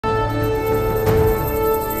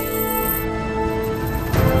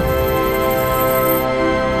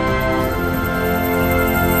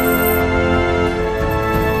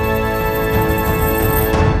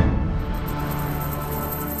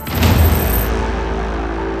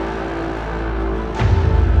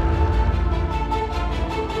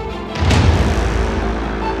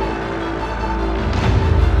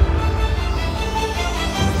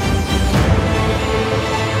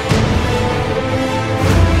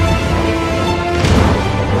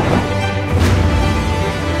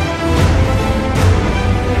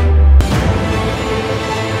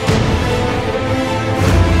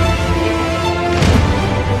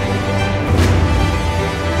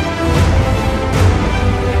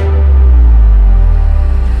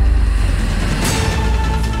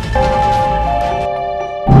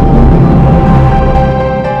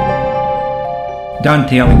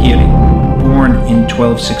Dante Alighieri, born in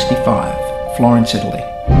 1265, Florence, Italy.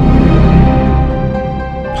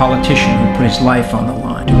 Politician who put his life on the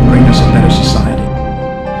line to bring us a better society.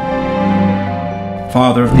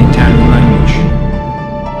 Father of the Italian language.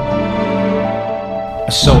 A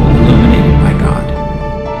soul illuminated by God.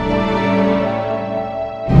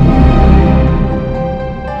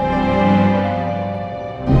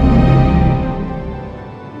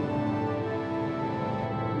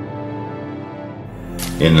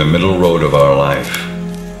 In the middle road of our life,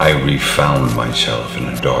 I refound myself in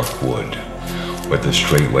a dark wood where the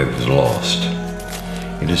straight way was lost.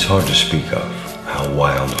 It is hard to speak of how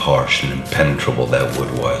wild, harsh, and impenetrable that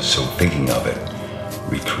wood was, so thinking of it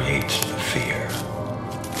recreates the fear.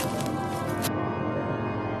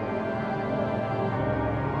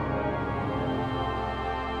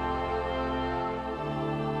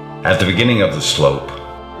 At the beginning of the slope,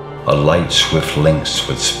 a light, swift lynx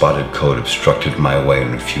with spotted coat obstructed my way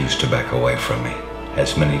and refused to back away from me,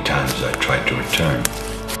 as many times as I tried to return.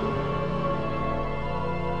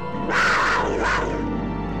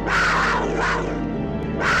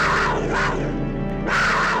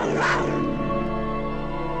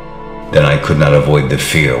 Then I could not avoid the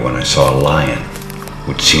fear when I saw a lion,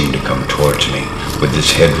 which seemed to come towards me, with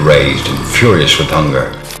his head raised and furious with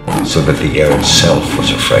hunger, so that the air itself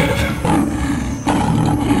was afraid of him.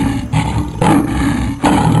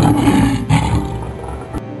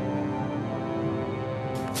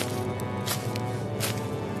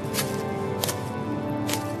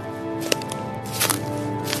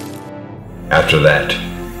 After that,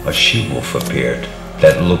 a she-wolf appeared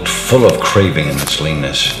that looked full of craving in its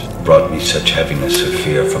leanness, brought me such heaviness of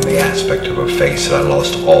fear from the aspect of her face that I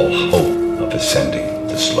lost all hope of ascending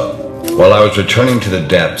the slope. While I was returning to the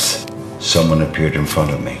depths, someone appeared in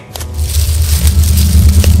front of me.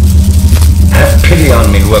 Have pity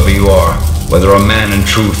on me, whoever you are, whether a man in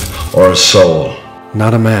truth or a soul.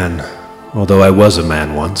 Not a man, although I was a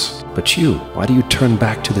man once. But you, why do you turn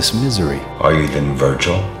back to this misery? Are you then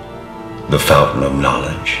Virgil, the fountain of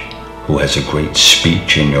knowledge, who has a great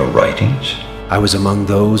speech in your writings? I was among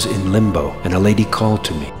those in limbo, and a lady called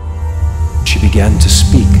to me. She began to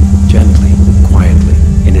speak, gently, quietly,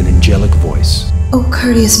 in an angelic voice. O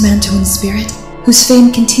courteous mantle and spirit, whose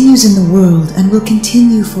fame continues in the world and will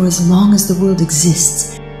continue for as long as the world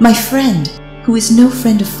exists, my friend, who is no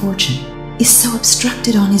friend of fortune, is so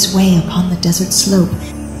obstructed on his way upon the desert slope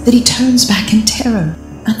that he turns back in terror,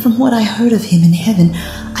 and from what I heard of him in heaven,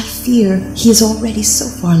 I fear he is already so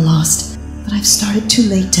far lost that I've started too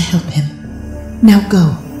late to help him. Now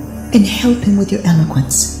go, and help him with your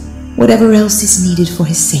eloquence, whatever else is needed for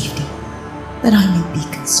his safety, that I may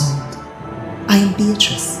be consoled. I am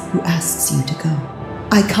Beatrice, who asks you to go.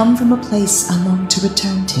 I come from a place I long to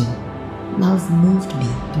return to. Love moved me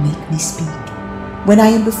to make me speak. When I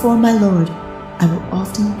am before my Lord, I will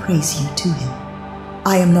often praise you to him.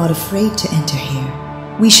 I am not afraid to enter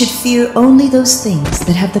here. We should fear only those things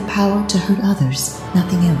that have the power to hurt others,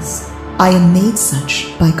 nothing else. I am made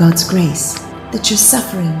such by God's grace, that your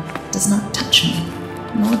suffering does not touch me,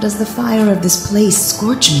 nor does the fire of this place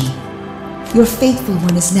scorch me. Your faithful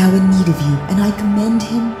one is now in need of you, and I commend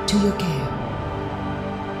him to your care.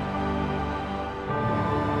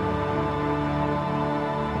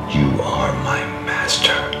 You are my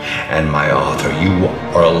master and my author. You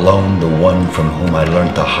are alone the one from whom I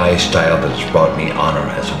learnt the high style that has brought me honor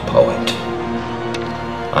as a poet.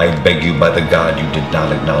 I beg you by the God you did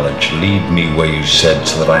not acknowledge, lead me where you said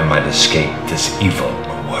so that I might escape this evil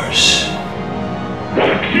or worse.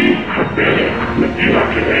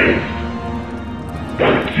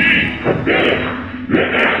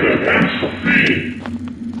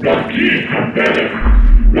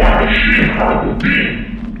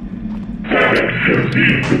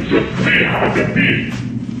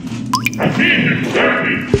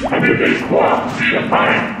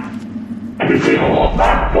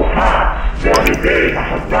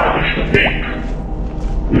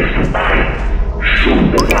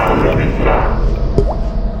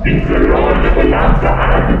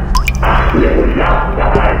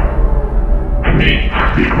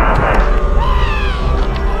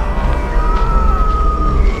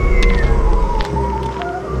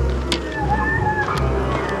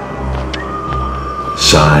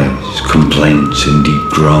 Sighs, complaints, and deep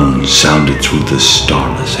groans sounded through the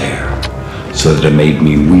starless air, so that it made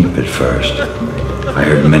me weep at first. I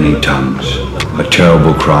heard many tongues, a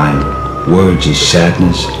terrible crying, words of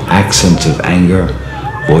sadness, accents of anger,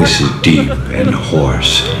 voices deep and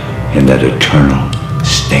hoarse in that eternal,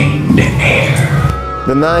 stained air.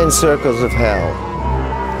 The 9 circles of hell.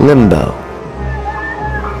 Limbo.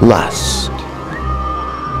 Lust.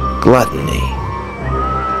 Gluttony.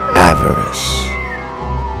 avarice,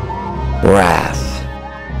 wrath,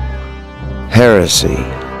 heresy,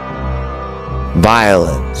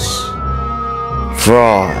 violence,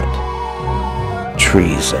 fraud,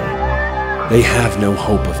 treason. They have no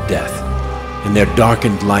hope of death, and their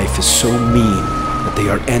darkened life is so mean that they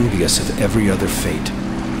are envious of every other fate.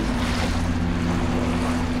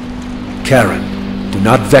 Karen, do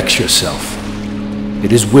not vex yourself.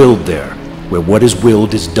 It is willed there, where what is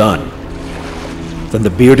willed is done. Then the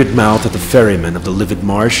bearded mouth of the ferryman of the livid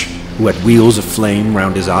marsh, who had wheels of flame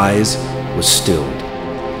round his eyes, was stilled.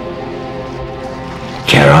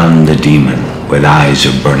 Charon the demon, with eyes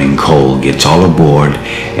of burning coal, gets all aboard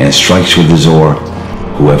and strikes with his oar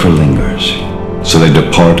whoever lingers. So they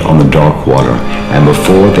depart on the dark water, and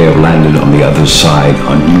before they have landed on the other side,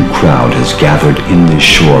 a new crowd has gathered in this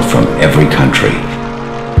shore from every country.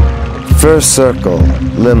 First circle,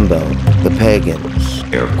 Limbo, the pagans.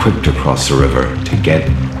 They are quick to cross the river to get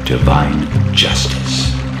divine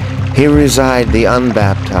justice. Here reside the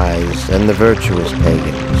unbaptized and the virtuous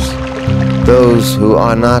pagans, those who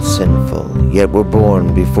are not sinful, yet were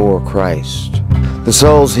born before Christ. The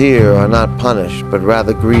souls here are not punished, but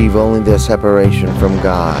rather grieve only their separation from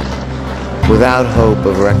God, without hope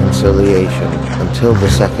of reconciliation until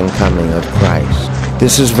the second coming of Christ.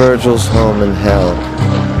 This is Virgil's home in hell.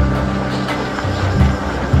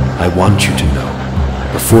 I want you to know,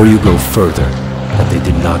 before you go further, that they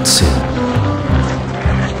did not sin.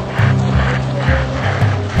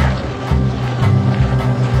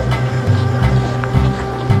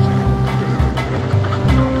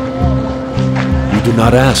 You do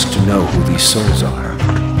not ask to know who these souls are.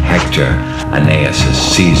 Hector, Aeneas,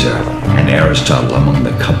 Caesar, and Aristotle among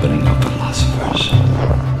the company of philosophers.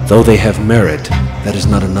 Though they have merit, that is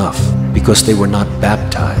not enough, because they were not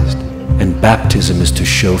baptized, and baptism is to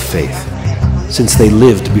show faith. Since they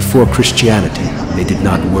lived before Christianity, they did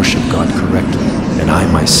not worship God correctly, and I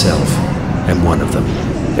myself am one of them.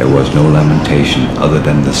 There was no lamentation other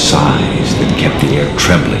than the sighs that kept the air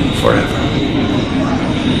trembling forever.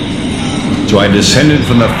 So I descended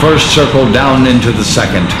from the first circle down into the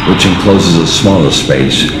second, which encloses a smaller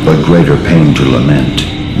space, but greater pain to lament.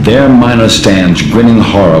 There Minos stands, grinning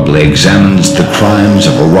horribly, examines the crimes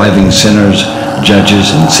of arriving sinners,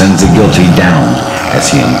 judges, and sends the guilty down as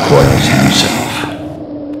he uncoils himself.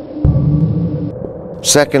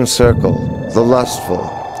 Second circle, the lustful.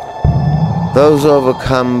 Those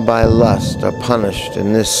overcome by lust are punished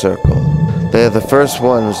in this circle. They are the first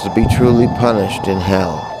ones to be truly punished in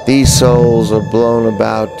hell. These souls are blown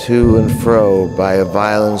about to and fro by a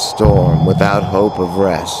violent storm without hope of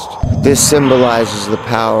rest. This symbolizes the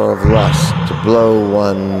power of lust to blow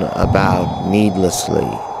one about needlessly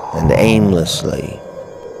and aimlessly.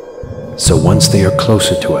 So once they are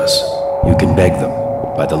closer to us, you can beg them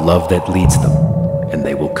by the love that leads them, and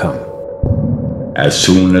they will come. As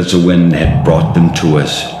soon as the wind had brought them to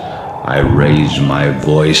us, I raised my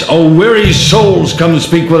voice. "O weary souls, come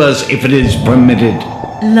speak with us, if it is permitted."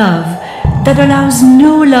 Love that allows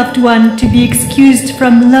no loved one to be excused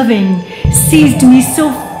from loving seized me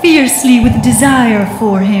so fiercely with desire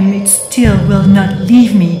for him, it still will not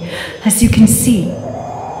leave me, as you can see.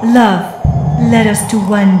 Love led us to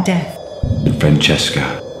one death.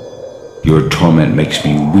 Francesca, your torment makes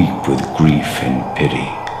me weep with grief and pity,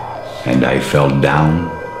 and I fell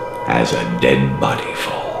down as a dead body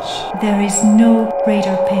falls. There is no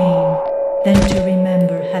greater pain than to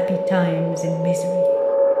remember happy times in misery.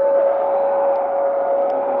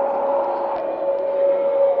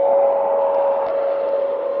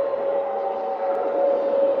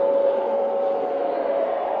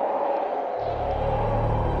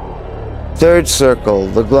 Third circle,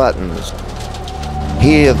 the gluttons.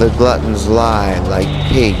 Here the gluttons lie like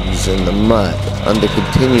pigs in the mud under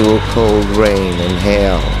continual cold rain and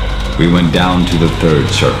hail. We went down to the third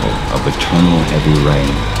circle of eternal heavy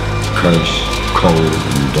rain, curse, cold,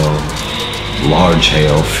 and dull. Large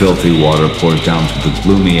hail, filthy water pours down through the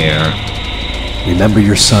gloomy air. Remember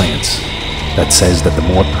your science that says that the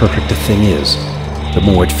more perfect a thing is, the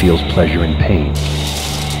more it feels pleasure and pain.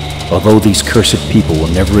 Although these cursed people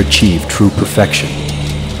will never achieve true perfection,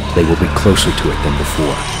 they will be closer to it than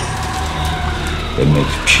before. It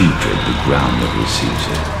makes putrid the ground that receives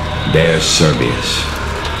it. There Servius,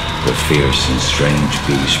 the fierce and strange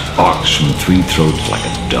beast, barks from three throats like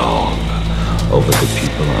a dog over the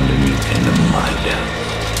people underneath in the mud.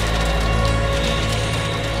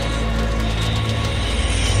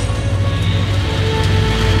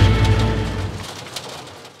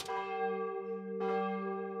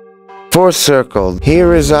 Fourth circle, here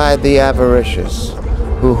reside the avaricious,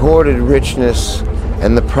 who hoarded richness,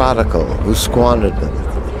 and the prodigal, who squandered them.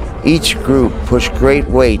 Each group pushed great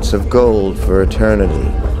weights of gold for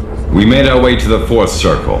eternity. We made our way to the fourth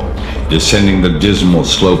circle, descending the dismal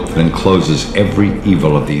slope that encloses every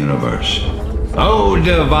evil of the universe. Oh,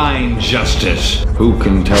 divine justice! Who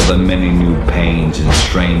can tell the many new pains and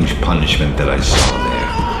strange punishment that I saw there?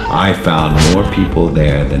 I found more people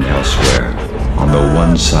there than elsewhere, on the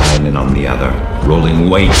one side and on the other, rolling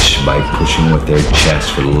weights by pushing with their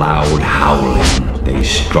chests with loud howling. They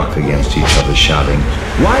struck against each other, shouting,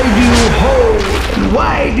 "Why do you hold? And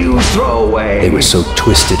why do you throw away?" They were so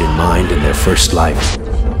twisted in mind in their first life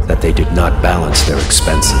that they did not balance their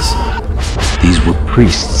expenses. These were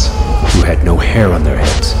priests who had no hair on their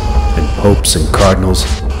heads, and popes and cardinals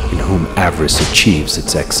in whom avarice achieves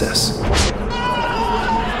its excess.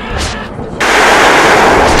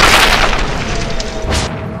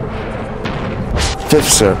 Fifth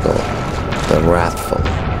circle, the wrathful.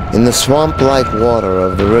 In the swamp-like water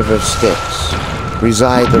of the river Styx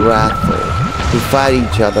reside the wrathful, who fight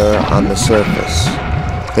each other on the surface.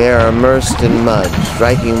 They are immersed in mud,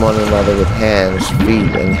 striking one another with hands,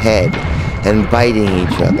 feet, and head, and biting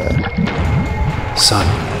each other. Son,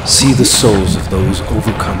 see the souls of those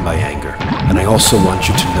overcome by anger. And I also want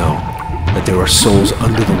you to know that there are souls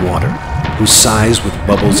under the water, whose sighs with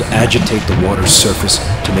bubbles agitate the water's surface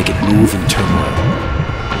to make it move in turmoil.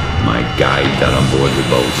 My guide got on board the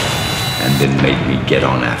boat, and then made me get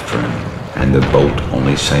on after him, and the boat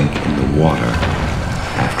only sank in the water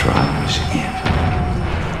after I was in.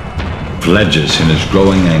 Pledges, in his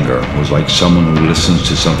growing anger, was like someone who listens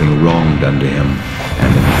to something wrong done to him,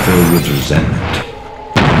 and then filled with resentment.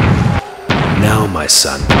 Now, my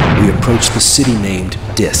son, we approach the city named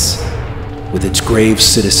Dis, with its grave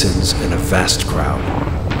citizens and a vast crowd.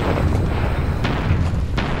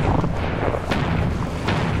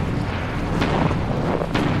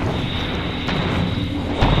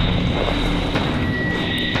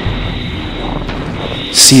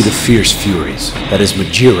 See the fierce furies. That is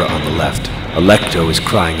Magira on the left. Alecto is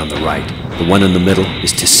crying on the right. The one in the middle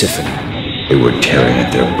is Tisiphone. They were tearing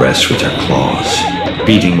at their breasts with their claws,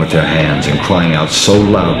 beating with their hands, and crying out so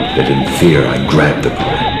loud that in fear I grabbed the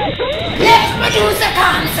boy. Let Medusa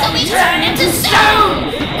come, so we turn into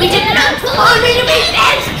stone! We did not want me to be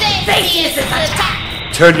Theseus'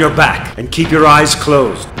 attack! Turn your back and keep your eyes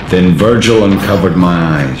closed. Then Virgil uncovered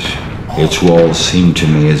my eyes. Its walls seemed to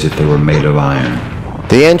me as if they were made of iron.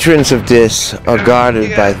 The entrance of Dis are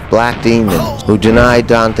guarded by black demons who deny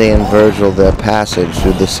Dante and Virgil their passage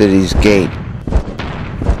through the city's gate.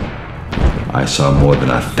 I saw more than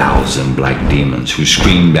 1,000 black demons who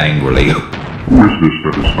screamed angrily. Who is this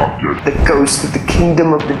that is not yet? The ghost of the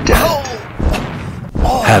kingdom of the dead.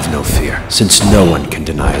 Have no fear, since no one can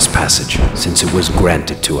deny us passage, since it was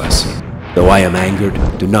granted to us. Though I am angered,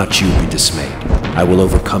 do not you be dismayed. I will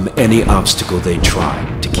overcome any obstacle they try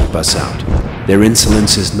to keep us out. Their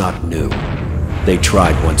insolence is not new. They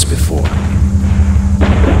tried once before.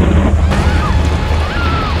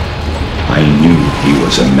 I knew he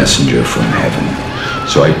was a messenger from heaven,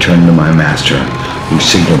 so I turned to my master, who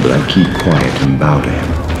signaled that I keep quiet and bow to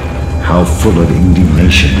him. How full of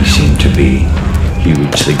indignation he seemed to be. He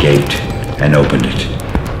reached the gate and opened it,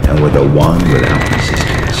 and with a wand without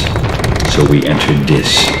resistance. So we entered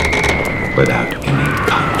Dis without any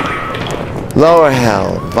conflict. Lower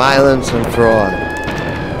hell, violence and fraud.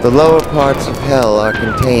 The lower parts of hell are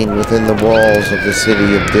contained within the walls of the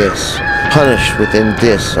city of Dis. Punished within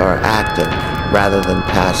Dis are active rather than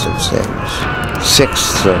passive sins.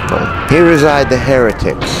 Sixth circle. Here reside the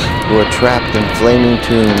heretics, who are trapped in flaming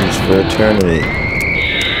tombs for eternity.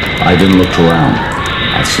 I then looked around,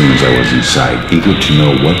 as soon as I was inside, eager to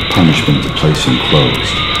know what punishment the place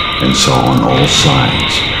enclosed, and saw on all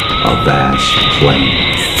sides a vast plain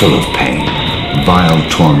full of pain, vile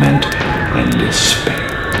torment, and despair.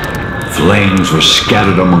 Flames were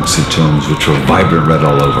scattered amongst the tombs, which were vibrant red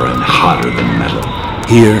all over and hotter than metal.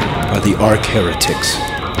 Here are the arch-heretics,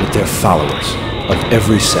 with their followers, of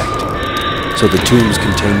every sect. So the tombs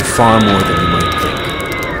contain far more than you might think.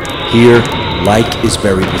 Here, like is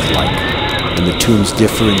buried with like, and the tombs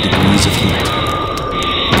differ in degrees of heat.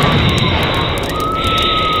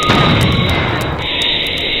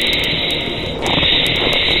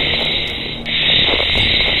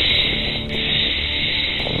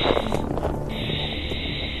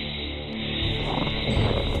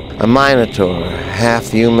 A Minotaur,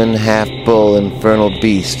 half-human, half-bull, infernal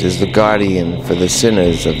beast, is the guardian for the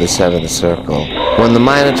sinners of the seventh circle. When the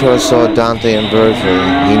Minotaur saw Dante and Virgil,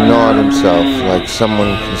 he gnawed himself like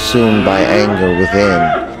someone consumed by anger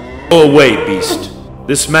within. Go away, beast.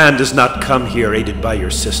 This man does not come here aided by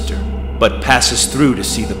your sister, but passes through to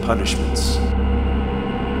see the punishments.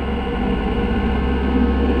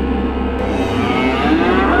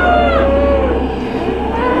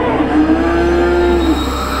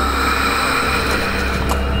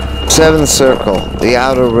 Seventh circle, the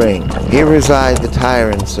outer ring. Here reside the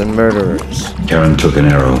tyrants and murderers. Karen took an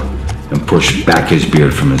arrow and pushed back his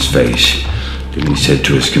beard from his face. Then he said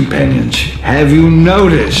to his companions, "Have you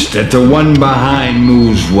noticed that the one behind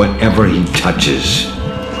moves whatever he touches?"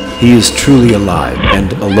 He is truly alive,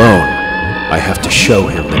 and alone. I have to show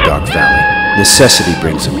him the Dark Valley. Necessity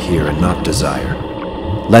brings him here, and not desire.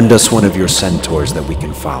 Lend us one of your centaurs that we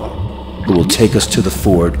can follow, who will take us to the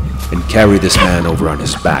ford and carry this man over on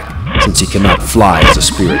his back, since he cannot fly as a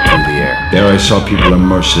spirit through the air. There I saw people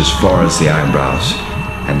immersed as far as the eyebrows,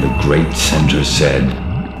 and the great centaur said,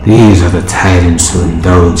 "These are the tyrants who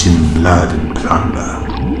indulge in blood and plunder.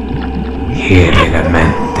 Here they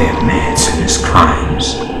lament their merciless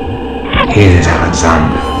crimes. Here is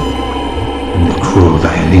Alexander, and the cruel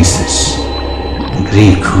Dionysus, the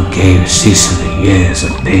Greek who gave Sicily years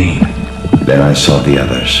of pain." Then I saw the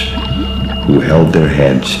others, who held their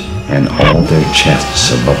heads and all their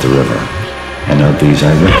chests above the river, and of these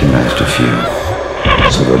I recognized a few.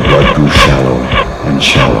 So their blood grew shallow and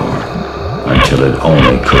shallower, until it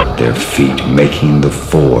only cooked their feet, making the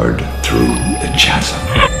ford through the chasm.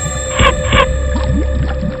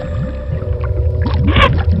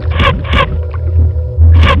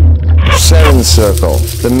 Seventh circle,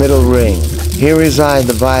 the middle ring. Here reside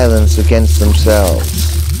the violence against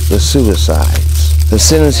themselves, the suicides. The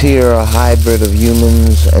sinners here are a hybrid of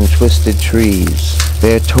humans and twisted trees.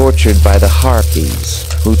 They are tortured by the harpies,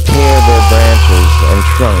 who tear their branches and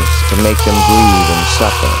trunks to make them bleed and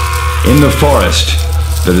suffer. In the forest,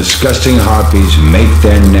 the disgusting harpies make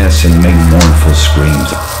their nests and make mournful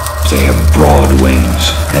screams. They have broad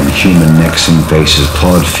wings and human necks and faces,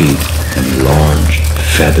 clawed feet, and large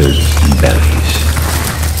feathered bellies.